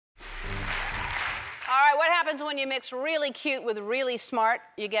happens when you mix really cute with really smart.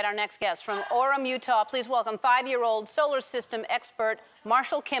 You get our next guest from Orem, Utah. Please welcome 5-year-old solar system expert,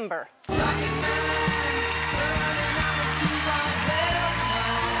 Marshall Kimber.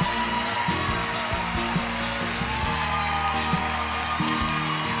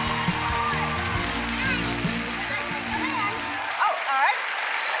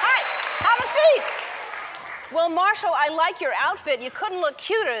 Well, Marshall, I like your outfit. You couldn't look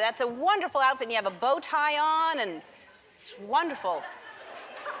cuter. That's a wonderful outfit. And you have a bow tie on, and it's wonderful.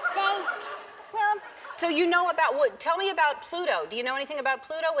 Thanks. Well, so you know about what? Tell me about Pluto. Do you know anything about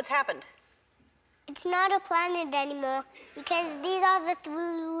Pluto? What's happened? It's not a planet anymore because these are the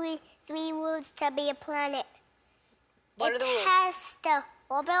three rules to be a planet. What are the rules? It has to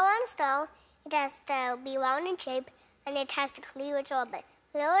orbit around a star, it has to be round in shape, and it has to clear its orbit.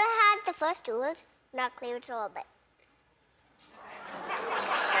 Pluto had the first two rules. Not clear its orbit.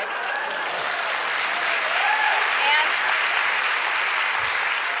 Okay.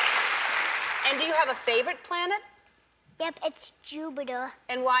 And do you have a favorite planet? Yep, it's Jupiter.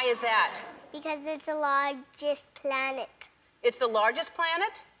 And why is that? Because it's the largest planet. It's the largest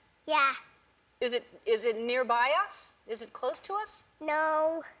planet? Yeah. Is it nearby us? Is it close to us?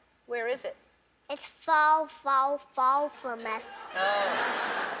 No. Where is it? It's far, far, far from us. Oh,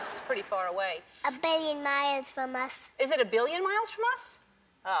 it's pretty far away. 1 billion miles from us. Is it 1 billion miles from us?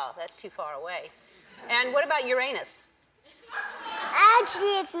 Oh, that's too far away. And what about Uranus?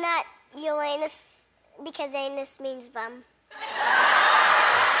 Actually, it's not Uranus because anus means bum.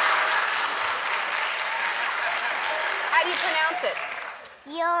 How do you pronounce it?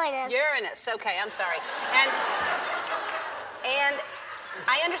 Uranus. Uranus. Okay, I'm sorry. And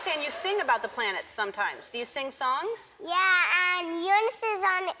I understand you sing about the planets sometimes. Do you sing songs? Yeah, and Uranus is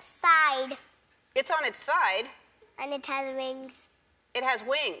on its side. It's on its side? And it has wings. It has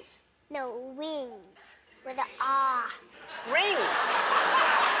wings? No, wings. With an R. Rings.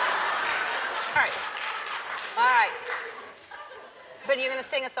 Sorry. All right. But you're going to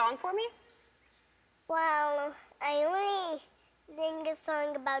sing a song for me? Well, I only sing a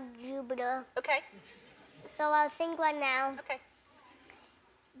song about Jupiter. Okay. So I'll sing one now. Okay.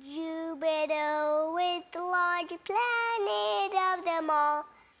 Jupiter is the largest planet of them all,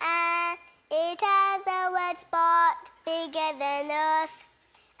 and it has a red spot bigger than Earth,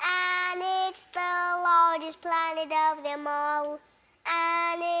 and it's the largest planet of them all,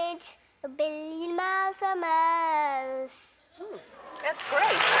 and it's 1 billion miles from us. That's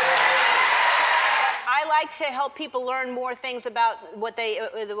great. I like to help people learn more things about what they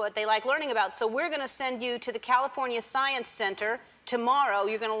like learning about. So we're going to send you to the California Science Center tomorrow.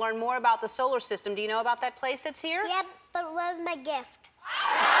 You're going to learn more about the solar system. Do you know about that place that's here? Yep, but where's my gift?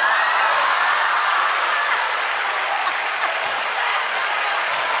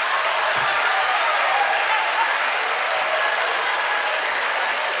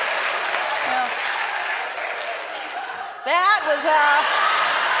 Well,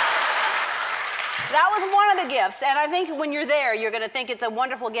 that was one of the gifts, and I think when you're there, you're going to think it's a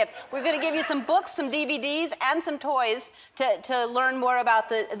wonderful gift. We're going to give you some books, some DVDs, and some toys to learn more about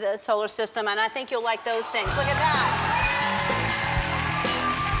the solar system, and I think you'll like those things. Look at that.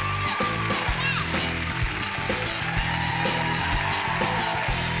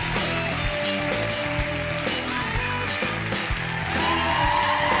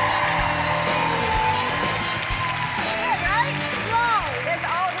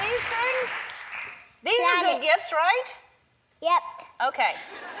 These are good gifts, right? Yep. Okay.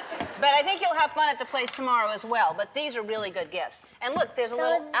 But I think you'll have fun at the place tomorrow as well. But these are really good gifts. And look, there's a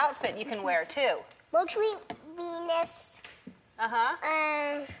little outfit you can wear, too. Mercury, Venus,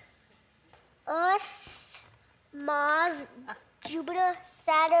 Earth, Mars, Jupiter,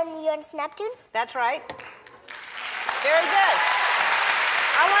 Saturn, Uranus, Neptune. That's right. Very good.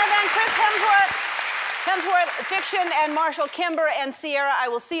 I want to thank Chris Hemsworth Fiction, and Marshall Kimber and Sierra. I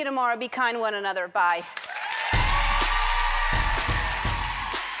will see you tomorrow. Be kind to one another. Bye.